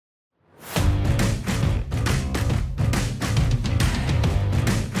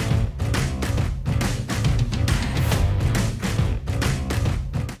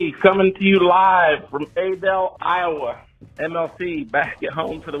coming to you live from Adel, Iowa. MLC back at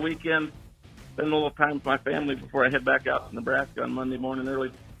home for the weekend. Spend a little time with my family before I head back out to Nebraska on Monday morning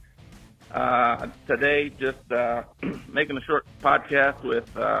early. Today, just making a short podcast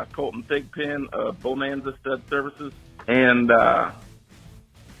with Colton Thigpen of Bullnanza Stud Services. And I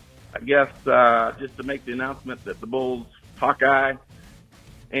guess just to make the announcement that the Bulls, Hawkeye,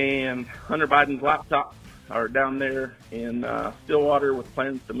 and Hunter Biden's laptop are down there in Stillwater with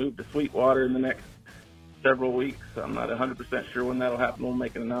plans to move to Sweetwater in the next several weeks. I'm not 100% sure when that'll happen. We'll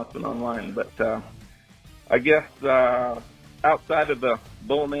make an announcement online. But I guess outside of the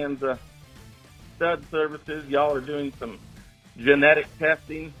Bullnanza Stud Services, y'all are doing some genetic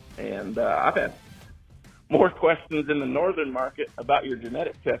testing, and I've had more questions in the northern market about your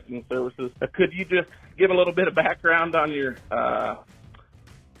genetic testing services. Could you just give a little bit of background on your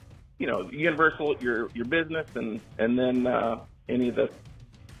universal, your business, and then any of the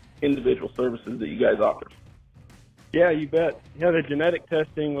individual services that you guys offer? Yeah, you bet. Yeah, the genetic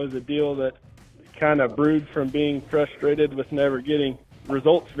testing was a deal that kind of brewed from being frustrated with never getting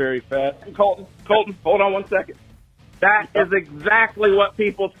results very fast. Colton, hold on one second. That is exactly what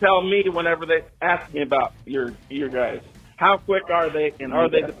people tell me whenever they ask me about your guys. How quick are they, and are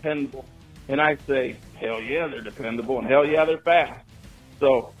they dependable? And I say, hell yeah, they're dependable, and hell yeah, they're fast.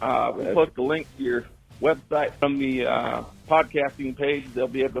 So we'll post a link to your website from the podcasting page. They'll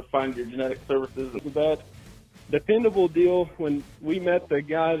be able to find your genetic services. That dependable deal, when we met the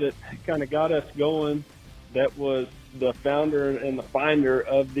guy that kind of got us going, that was the founder and the finder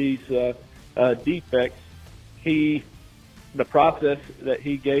of these defects, the process that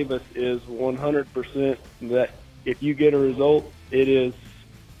he gave us is 100% that if you get a result, it is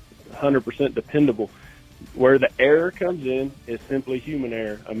 100% dependable. Where the error comes in is simply human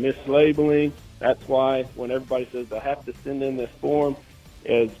error, a mislabeling. That's why when everybody says, I have to send in this form,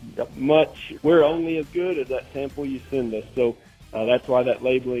 we're only as good as that sample you send us. So that's why that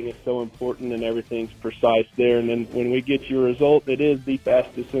labeling is so important and everything's precise there. And then when we get your result, it is the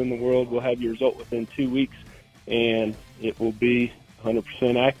fastest in the world. We'll have your result within 2 weeks, and it will be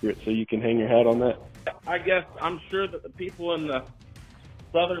 100% accurate, so you can hang your hat on that. I guess I'm sure that the people in the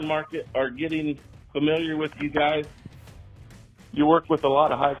southern market are getting familiar with you guys. You work with a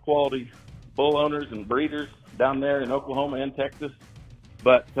lot of high-quality bull owners and breeders down there in Oklahoma and Texas.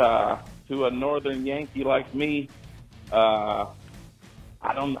 But to a northern Yankee like me, I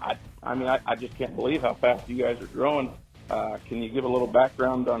just can't believe how fast you guys are growing. Can you give a little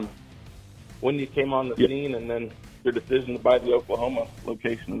background on when you came on the scene and then your decision to buy the Oklahoma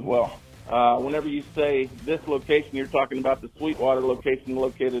location as well? Whenever you say this location, you're talking about the Sweetwater location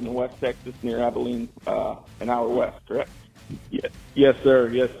located in West Texas near Abilene, an hour west, correct? Yes,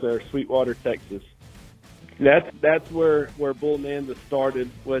 sir. Sweetwater, Texas. That's where Bullnanza started,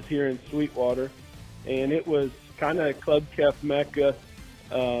 was here in Sweetwater, and it was kind of club calf mecca.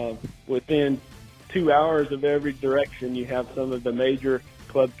 Within 2 hours of every direction, you have some of the major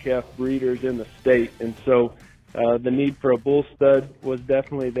club calf breeders in the state, and so the need for a bull stud was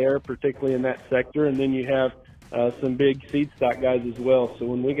definitely there, particularly in that sector. And then you have some big seed stock guys as well. So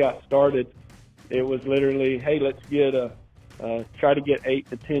when we got started, it was literally, hey, let's try to get 8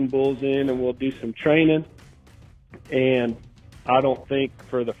 to 10 bulls in, and we'll do some training. And I don't think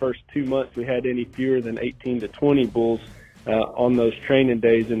for the first 2 months we had any fewer than 18 to 20 bulls on those training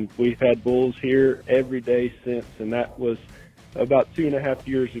days. And we've had bulls here every day since, and that was about 2.5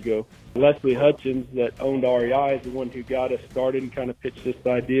 years ago. Leslie Hutchins, that owned REI, is the one who got us started and kind of pitched this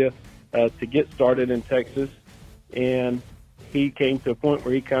idea to get started in Texas. And he came to a point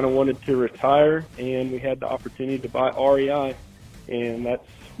where he kind of wanted to retire, and we had the opportunity to buy REI, and that's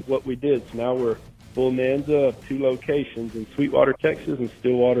what we did. So now we're Bullnanza of 2 locations in Sweetwater, Texas, and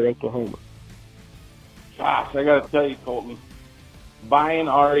Stillwater, Oklahoma. Gosh, I got to tell you, Colton, buying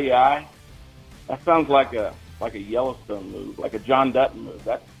REI, that sounds like a Yellowstone move, like a John Dutton move.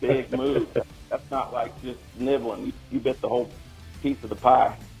 That's a big move. That's not like just nibbling. You bit the whole piece of the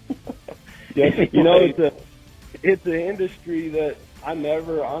pie. Yeah, it's an industry that I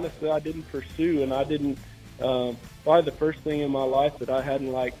didn't pursue, and I didn't, probably the first thing in my life that I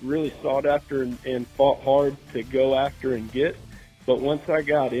hadn't really sought after and fought hard to go after and get. But once I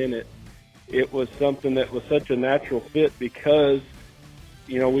got in it, it was something that was such a natural fit because,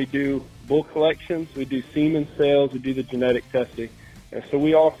 we do bull collections, we do semen sales, we do the genetic testing. And so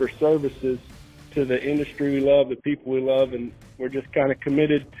we offer services to the industry we love, the people we love, and we're just kind of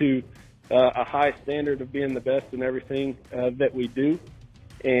committed to a high standard of being the best in everything that we do.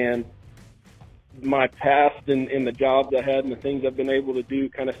 And my past and the jobs I had and the things I've been able to do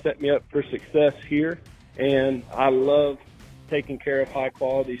kind of set me up for success here. And I love taking care of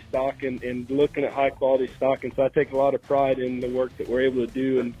high-quality stock and looking at high-quality stock. And so I take a lot of pride in the work that we're able to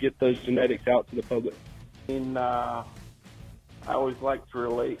do and get those genetics out to the public. And I always like to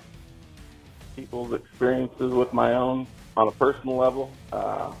relate people's experiences with my own on a personal level.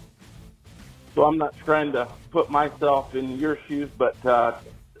 So I'm not trying to put myself in your shoes, but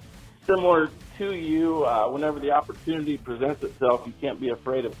similar to you, whenever the opportunity presents itself, you can't be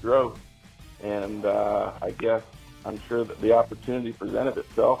afraid of growth. And I guess I'm sure that the opportunity presented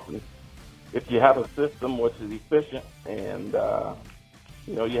itself. And if you have a system which is efficient and,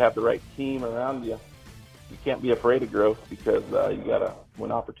 you have the right team around you, you can't be afraid of growth because you got to,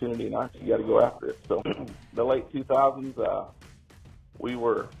 when opportunity knocks, you got to go after it. So the late 2000s, we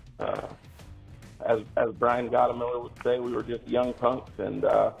were, as Brian Gottemiller would say, we were just young punks and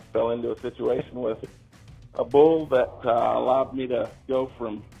fell into a situation with a bull that allowed me to go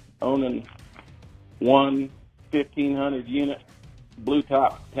from owning one 1,500 unit blue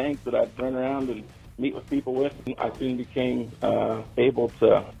top tank that I'd run around and meet with people with. I soon became able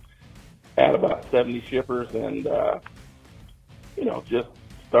to add about 70 shippers and, just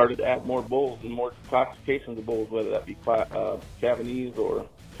started to add more bulls and more classifications of bulls, whether that be Cavanese or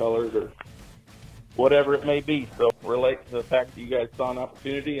colors or whatever it may be. So relate to the fact that you guys saw an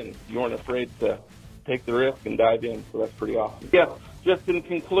opportunity and you weren't afraid to take the risk and dive in. So that's pretty awesome. Yeah, just in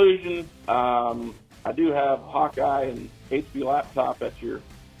conclusion, I do have Hawkeye and HB Laptop at your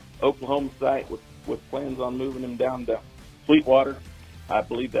Oklahoma site with plans on moving him down to Sweetwater. I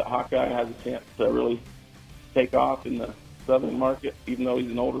believe that Hawkeye has a chance to really take off in the southern market. Even though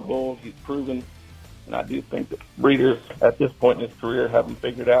he's an older bull, he's proven. And I do think that breeders at this point in his career have him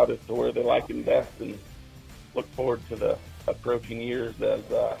figured out as to where they like him best, and look forward to the approaching years as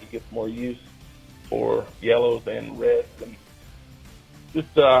he gets more use for yellows and reds. And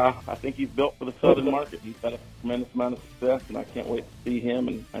just, I think he's built for the southern market. He's had a tremendous amount of success, and I can't wait to see him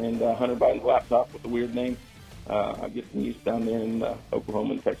and Hunter Biden's Laptop with a weird name. I get some use down there in the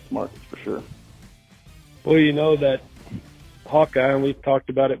Oklahoma and Texas markets for sure. Well, you know that Hawkeye, and we've talked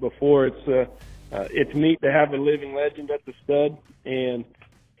about it before, it's neat to have a living legend at the stud, and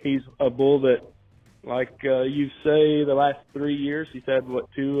he's a bull that, like you say, the last 3 years, he's had,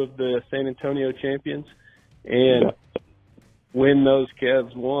 two of the San Antonio champions, and when those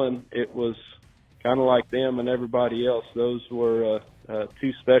calves won, it was kind of like them and everybody else. Those were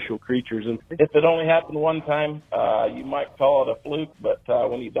two special creatures. And if it only happened one time, you might call it a fluke, but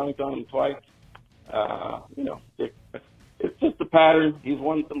when he dunked on him twice, it's just a pattern. He's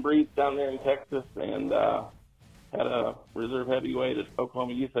won some breeds down there in Texas and had a reserve heavyweight at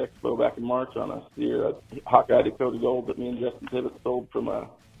Oklahoma Youth Expo back in March on a steer, Hawkeye Dakota Gold that me and Justin Tibbetts sold from a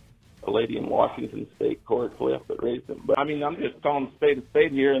lady in Washington State, Cora Cliff, that raised him. But, I'm just calling spade a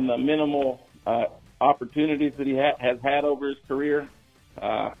spade here, and the minimal opportunities that he has had over his career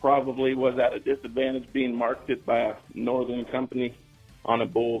probably was at a disadvantage being marketed by a northern company on a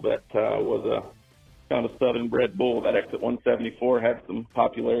bull that was a kind of southern bred bull. That exit 174 had some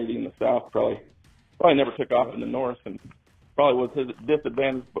popularity in the south, probably never took off in the north, and probably was his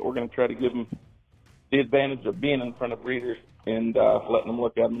disadvantage, but we're going to try to give him the advantage of being in front of breeders and letting them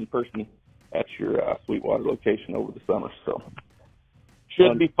look at him in person at your Sweetwater location over the summer. So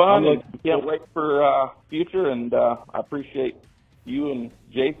should be fun, and can't wait for future, and I appreciate you and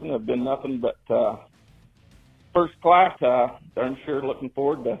Jason have been nothing but first class. Darn sure looking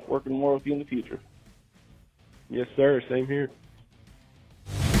forward to working more with you in the future. Yes, sir. Same here.